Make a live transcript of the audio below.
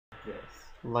this.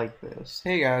 Like this.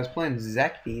 Hey guys, playing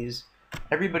Inzektors.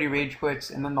 Everybody rage quits,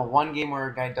 and then the one game where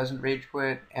a guy doesn't rage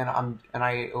quit, and I'm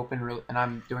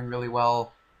doing really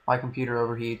well. My computer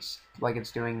overheats like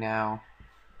it's doing now.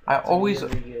 I always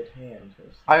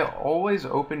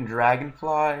open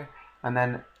Dragonfly and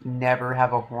then never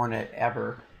have a Hornet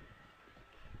ever.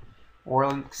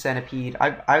 Or Centipede.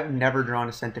 I've never drawn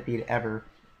a Centipede ever.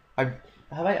 Have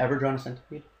I ever drawn a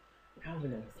Centipede? I don't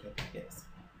even know what Centipede is.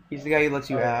 He's the guy who lets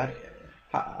you add.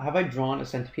 Yeah. Have I drawn a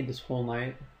Centipede this whole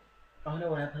night? Oh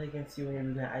no, when I play against you and you're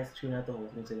doing that ice tune out the whole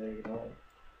thing today, you know.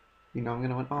 You know I'm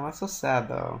gonna win. Oh, that's so sad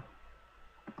though.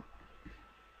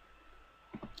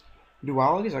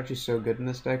 Duality is actually so good in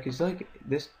this deck. He's like,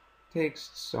 this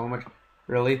takes so much.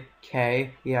 Really?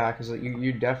 K? Yeah, because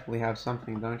you definitely have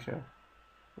something, don't you?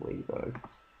 Ladybug.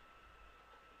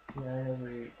 Yeah, I know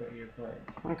what you're playing.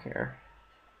 I don't care.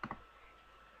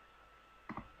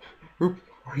 Oop,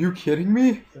 are you kidding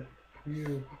me?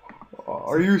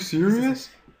 Are you serious?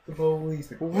 The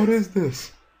police. What is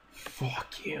this?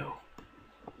 Fuck you.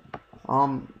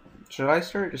 Should I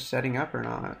start just setting up or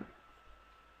not?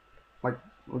 Like,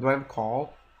 do I have a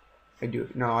call? I do.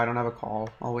 No, I don't have a call.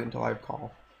 I'll wait until I have a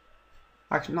call.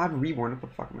 Actually, not reborn. What the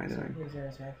fuck am I doing? He's gonna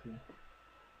attack you.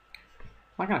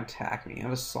 Not gonna attack me. I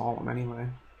have a solemn anyway.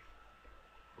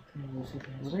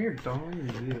 What are your darn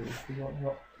you?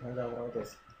 No,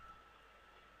 this.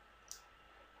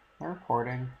 Am I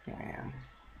recording? Yeah, I am.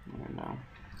 I don't know.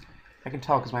 I can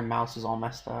tell because my mouse is all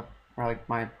messed up. Or like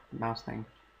my mouse thing.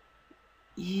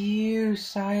 Ew,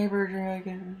 cyber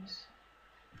dragons.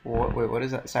 What? Wait, what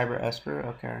is that? Cyber Esper?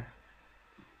 Okay.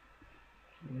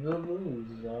 The lose,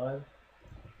 Zod.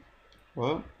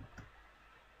 What?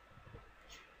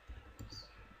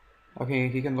 Okay,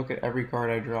 he can look at every card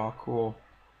I draw. Cool.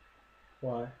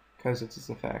 Why? Because it's its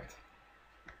effect.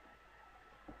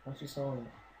 Why's she selling?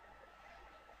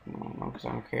 I don't know, because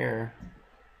I don't care.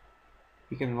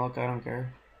 He can look, I don't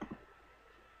care.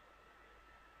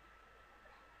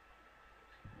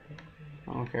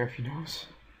 I don't care if he knows.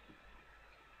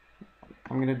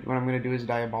 What I'm gonna do is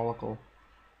diabolical.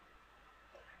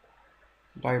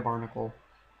 Diabarnacle.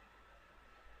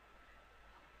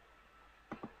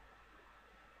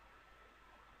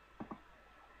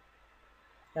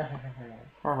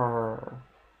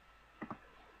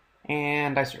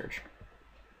 And I search.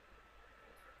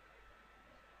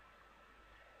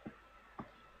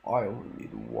 I only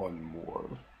need one more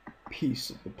piece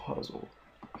of the puzzle.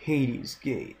 Hades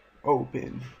Gate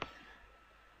open.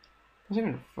 What's it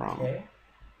even from? Okay.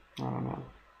 I don't know.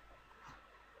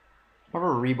 I have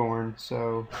a reborn,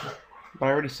 so. But I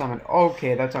already summoned.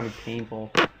 Okay, that sounded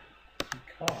painful.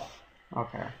 Cough.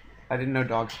 Okay. I didn't know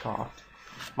dogs coughed.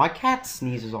 My cat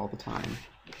sneezes all the time.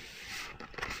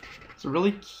 It's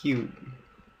really cute.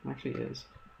 It actually is.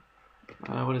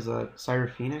 What is that? Cyber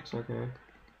Phoenix? Okay.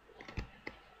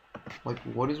 Like,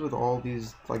 what is with all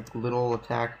these, like, little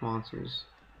attack monsters?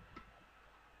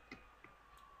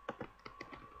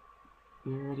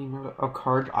 You already know that. Oh,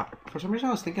 card. For some reason,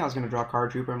 I was thinking I was going to draw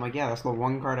Card Trooper. I'm like, yeah, that's the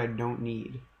one card I don't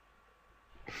need.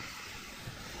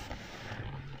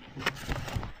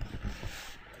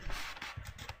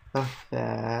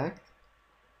 Effect.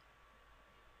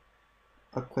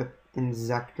 Equip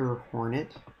Inzektor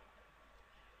Hornet.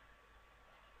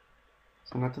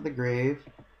 Send that to the grave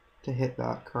to hit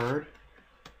that card.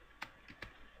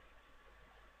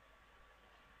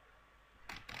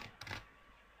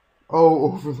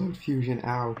 Oh, Overload Fusion,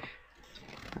 ouch.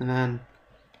 And then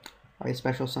I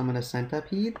special summon a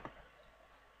Centipede.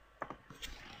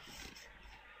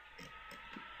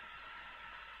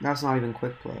 That's not even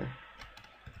quick play.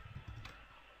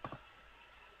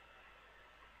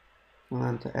 And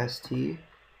then to ST.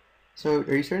 So,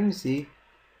 are you starting to see?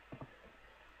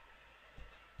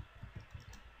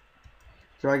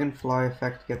 Dragonfly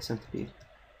effect gets Centipede.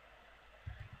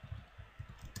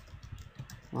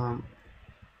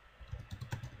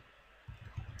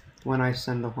 When I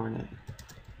send the Hornet.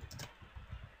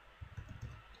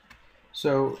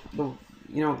 So,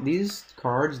 these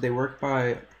cards, they work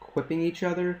by equipping each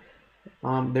other.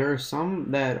 There are some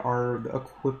that are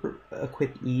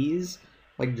equip-ease,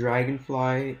 like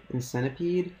Dragonfly and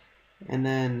Centipede, and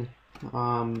then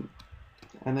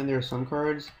there are some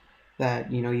cards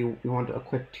that you want to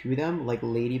equip to them, like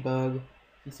Ladybug.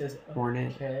 He says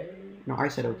Hornet. Okay. No, I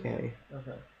said okay.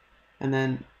 Okay. And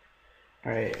then,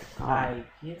 all right. I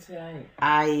can't say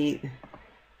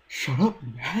Shut up,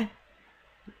 Matt.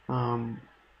 And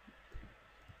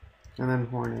then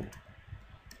Hornet.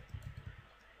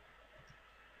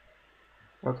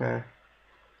 Okay.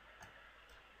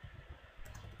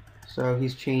 So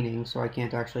he's chaining, so I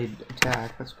can't actually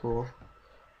attack. That's cool.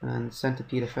 and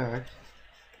centipede effect.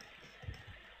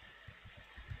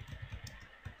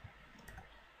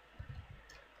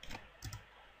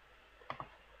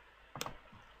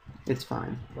 It's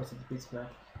fine. What's the piece of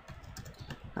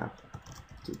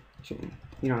Chain.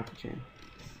 You don't have to chain.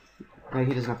 No,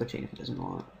 he doesn't have to chain if he doesn't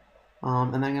want.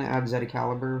 And then I'm gonna add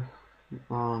Zedicaliber.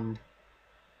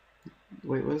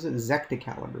 Wait, what is it?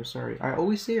 Zecticaliber, sorry. I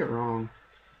always say it wrong.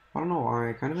 I don't know why.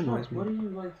 It kind of annoys me. What do you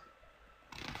like?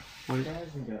 What is,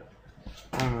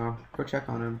 I don't know. Go check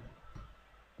on him.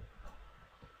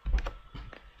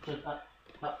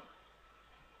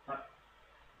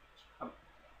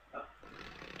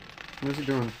 What is he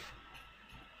doing?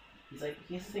 He's like,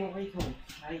 he's saying where you can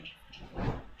fight.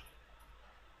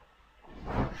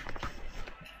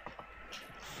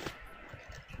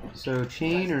 So,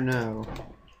 chain or no?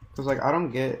 Because, like, I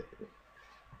don't get...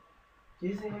 Do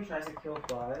you think he tries to kill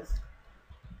flies?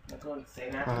 Like going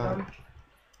insane after them?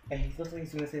 And he looks like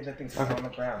he's doing the same thing on the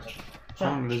ground.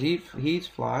 Like, does he eat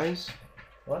flies?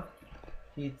 What?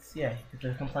 He eats, yeah,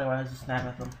 they're complaining why I just snap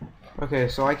at them. Okay,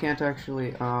 so I can't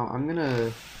actually, I'm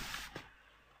gonna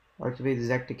activate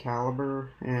Zecticaliber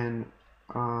and,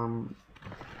 on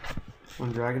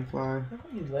Dragonfly. How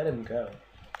about you let him go?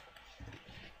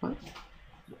 What?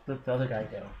 Let the other guy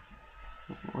go.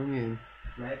 What do you mean?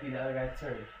 Might be the other guy's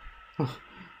turn.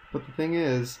 But the thing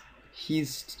is,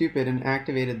 he's stupid and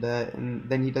activated that, and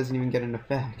then he doesn't even get an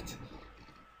effect.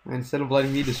 Instead of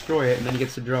letting me destroy it, and then he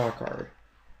gets to draw a card.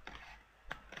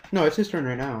 No, it's his turn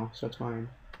right now, so it's fine.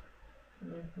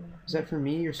 Is that for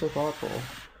me? You're so thoughtful.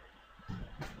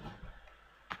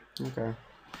 Okay.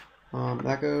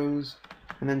 That goes,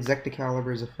 and then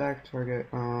Zecticaliber's effect, target,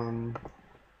 and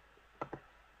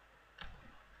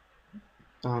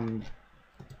then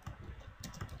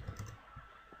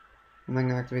I'm going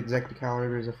to activate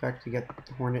Zecticaliber's effect to get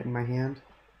the Hornet in my hand.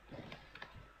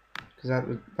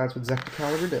 Because that's what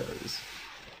Zecticaliber does.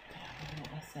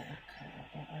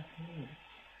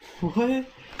 What?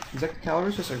 Zecticaliber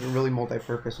is just like a really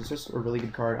multi-purpose. It's just a really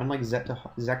good card. Unlike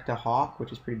Zecta Hawk,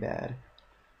 which is pretty bad.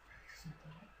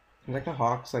 Zecta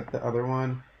Hawk's like the other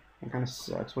one. It kind of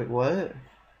sucks. Wait, what?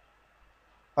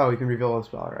 Oh, you can reveal a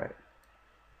spell, right?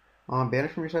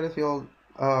 Banish from your side of the field.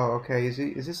 Oh, okay. Is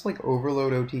this like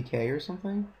Overload OTK or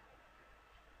something?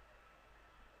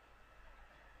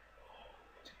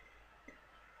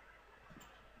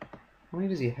 How many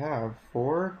does he have?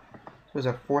 4? So is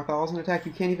that 4,000 attack?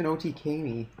 You can't even OTK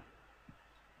me.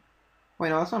 Wait,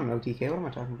 no, that's not an OTK. What am I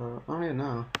talking about? I don't even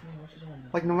know.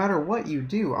 Like, no matter what you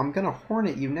do, I'm gonna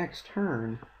Hornet you next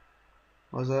turn.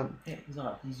 What was that? Hey, he's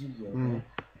not. He's Yu-Gi-Oh! Okay?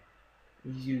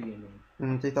 He's Yu-Gi-Oh!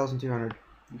 Man. 3,200.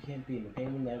 You can't beat him.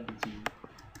 Penguin never beats you.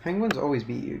 Penguins always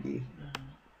beat Yugi.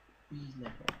 He's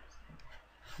never.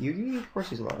 Yugi? Of course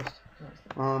he's lost.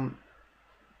 You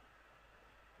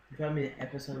found me the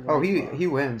episode. Oh, he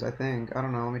wins, I think. I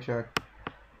don't know. Let me check.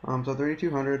 So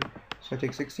 3,200. So I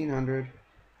take 1,600.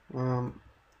 And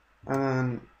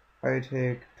then I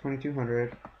take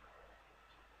 2,200.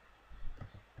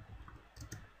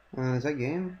 Is that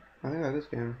game? I think that is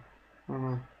game. I don't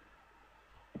know.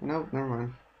 Nope, never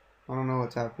mind. I don't know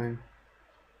what's happening.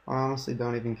 I honestly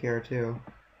don't even care too.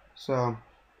 So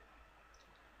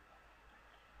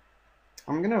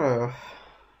I'm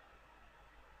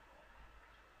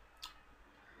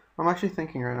actually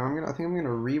thinking right now. I think I'm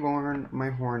gonna reborn my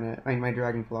Hornet. I mean my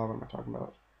Dragonfly. What am I talking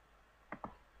about?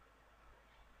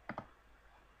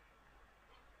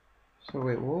 So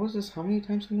wait, what was this? How many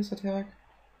times can this attack?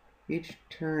 Each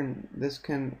turn, this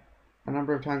can a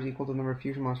number of times equal to the number of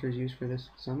fusion monsters used for this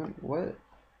summon. What?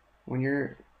 When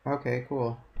you're okay,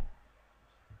 cool.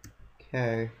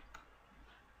 Okay.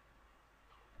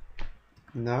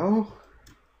 No.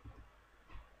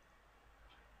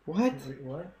 What? Wait,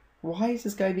 what? Why is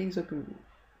this guy being so?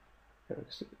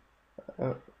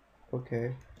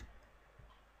 Okay.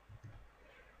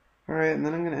 All right, and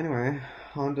then I'm gonna anyway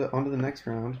on to the next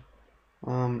round.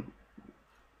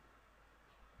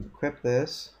 Equip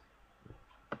this.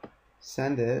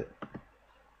 Send it.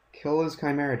 Kill his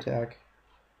Chimera attack.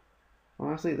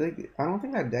 Honestly, like I don't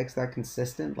think that deck's that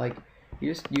consistent. Like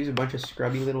you just use a bunch of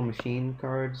scrubby little machine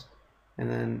cards, and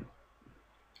then.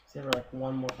 Except for like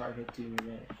one more card hit to you,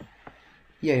 right?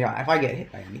 Yeah. If I get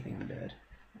hit by anything, I'm dead.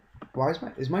 Why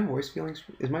is my voice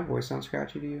sound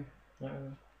scratchy to you? Not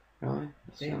really. Really?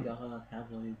 I think Gaga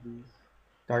Cowboy would lose.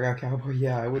 Gaga Cowboy,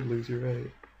 yeah, I would lose. You're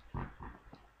right.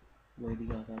 Lady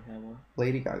Gaga Cowboy.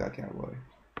 Lady Gaga Cowboy.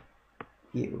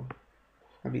 Ew.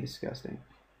 That'd be disgusting.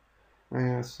 I'm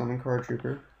gonna summon Card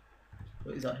Trooper.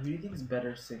 Wait, who do you think is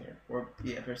better singer? Or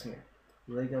better singer?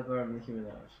 Lady Gaga or Nicki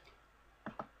Minaj?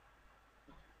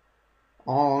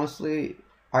 Honestly,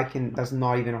 That's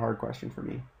not even a hard question for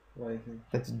me. What do you think?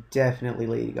 That's definitely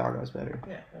Lady Gaga's better.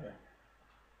 Yeah, okay.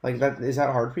 Like that, is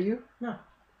that hard for you? No.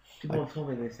 People have told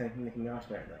me they think Nicki Minaj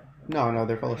better though. No,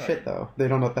 they're full of shit though. They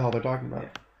don't know what the hell they're talking about. Yeah.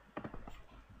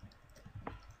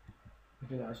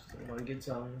 Nicki Minaj is one good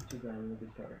song, two grand, a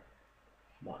good cover.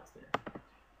 Monster.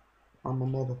 I'm a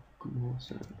motherfucking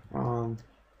monster.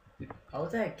 I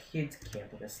was at a kids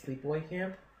camp, like a sleepaway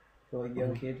camp for like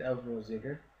young kids out from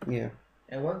Zigger. Yeah.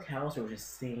 And one counselor was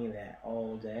just singing that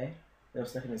all day. It was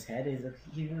stuck in his head.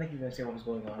 He didn't even understand what was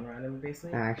going on around him,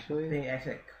 basically. Actually? They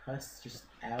actually like, cussed just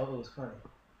out. It was funny.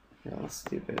 Yeah, that's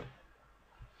stupid.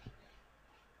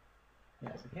 Yeah,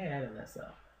 I was like, hey, I know that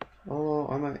stuff. Oh,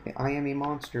 I am a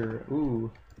monster. Ooh.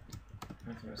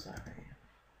 I'm throwing a sock at you.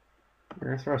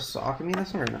 You're gonna throw a sock at me?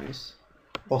 That's not very nice.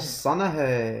 Oh,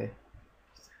 Sanahe.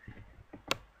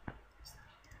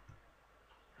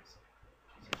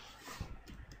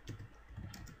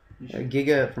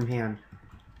 Giga from hand.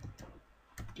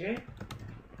 Okay.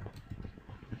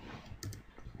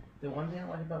 The one thing I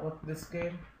like about this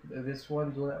game, this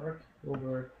one dual network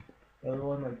over the other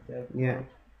one, like that. Yeah.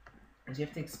 Is you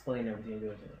have to explain everything you do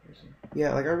to the other person.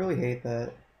 Yeah, like I really hate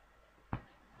that.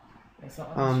 It's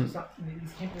not,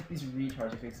 these can't get these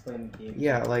retards if you explain the game.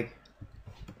 Yeah, like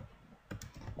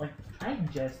I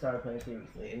just started playing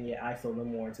seriously, and yet I still know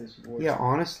more into this. Yeah,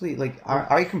 honestly, like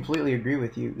I completely agree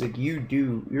with you. Like you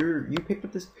picked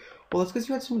up this. Well, that's because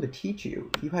you had someone to teach you.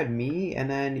 You had me, and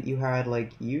then you had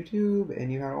like YouTube,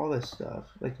 and you had all this stuff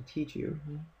like to teach you.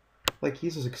 Mm-hmm. Like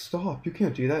he's just like, stop! You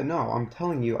can't do that. No, I'm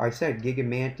telling you. I said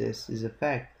Gigamantis is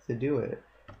effect to do it.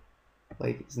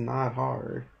 Like it's not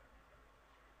hard.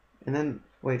 And then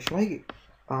wait, should I?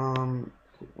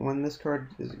 When this card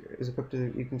is equipped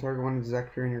to, you can target one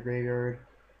Inzektor in your graveyard.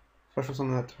 Special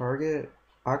summon that target.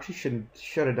 I actually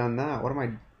should have done that. What am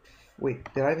I?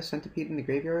 Wait, did I have a centipede in the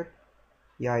graveyard?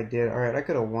 Yeah, I did. Alright, I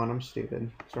could have won. I'm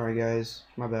stupid. Sorry, guys.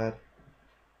 My bad.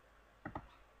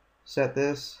 Set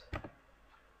this.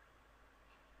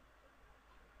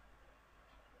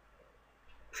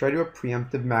 Should I do a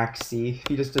preemptive max C if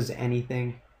he just does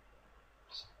anything?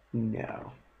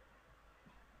 No.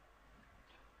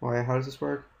 Why? How does this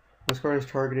work? This card is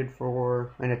targeted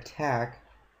for an attack.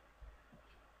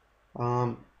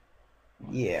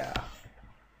 Yeah.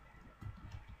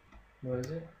 What is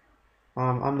it?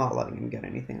 I'm not letting him get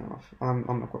anything off.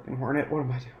 I'm equipping Hornet. What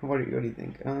am I doing? What do you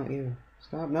think? Yeah.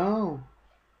 Stop. No.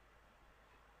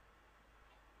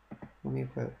 Let me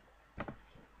equip.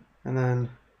 And then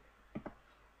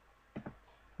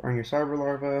run your Cyber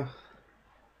Larva.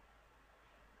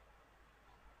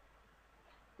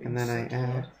 And then I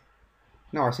add.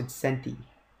 No, I said Senti.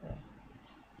 Oh.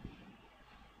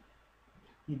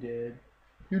 You did.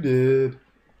 You did.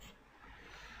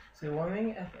 So one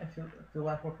thing I feel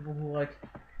like more people who like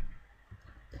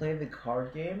play the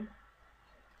card game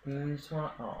and then just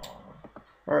want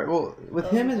Alright, well, with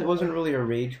him it wasn't really a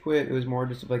rage quit. It was more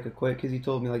just like a quit because he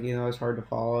told me like it's hard to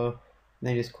follow, and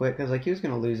then he just quit because like he was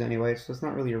gonna lose anyway. So it's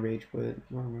not really a rage quit.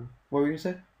 I don't know. What were you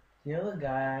gonna say? You know the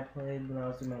guy I played when I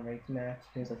was doing my ranked match?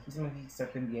 He seemed like he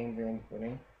accepted the game during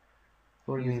quitting.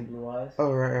 What do you mean? Blue eyes.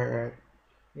 Oh, right.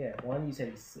 Yeah, one you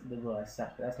said the blue eyes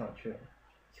sucked, but that's not true.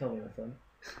 Kill me with them.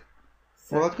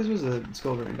 Well, that's because it was a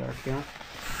skill drain deck, yeah?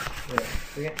 Yeah. I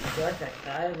feel like that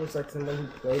guy was like someone who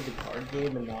played the card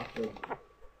game and not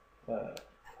the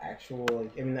actual,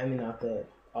 like, I mean not the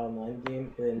online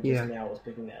game, and then just now was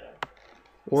picking that up.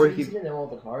 Or so he didn't know all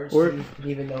the cards, or he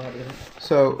didn't even know how to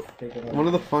So, pick it up. One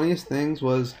of the funniest things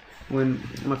was when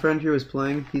my friend here was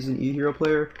playing, he's an E-Hero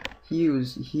player, he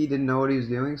didn't know what he was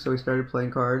doing, so he started playing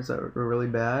cards that were really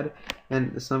bad,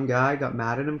 and some guy got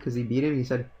mad at him because he beat him. He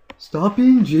said, "Stop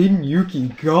being Jaden Yuki,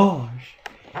 gosh."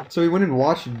 So he went and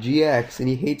watched GX, and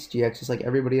he hates GX just like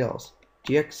everybody else.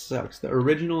 GX sucks. The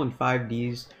original and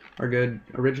 5Ds are good.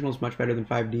 Original's much better than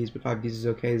 5Ds, but 5Ds is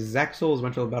okay. Zexal is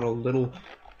much about a little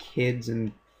kids,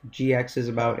 and GX is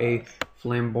about a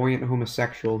flamboyant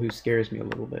homosexual who scares me a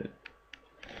little bit.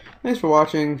 Thanks for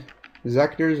watching.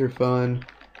 Inzektors are fun.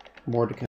 More to come.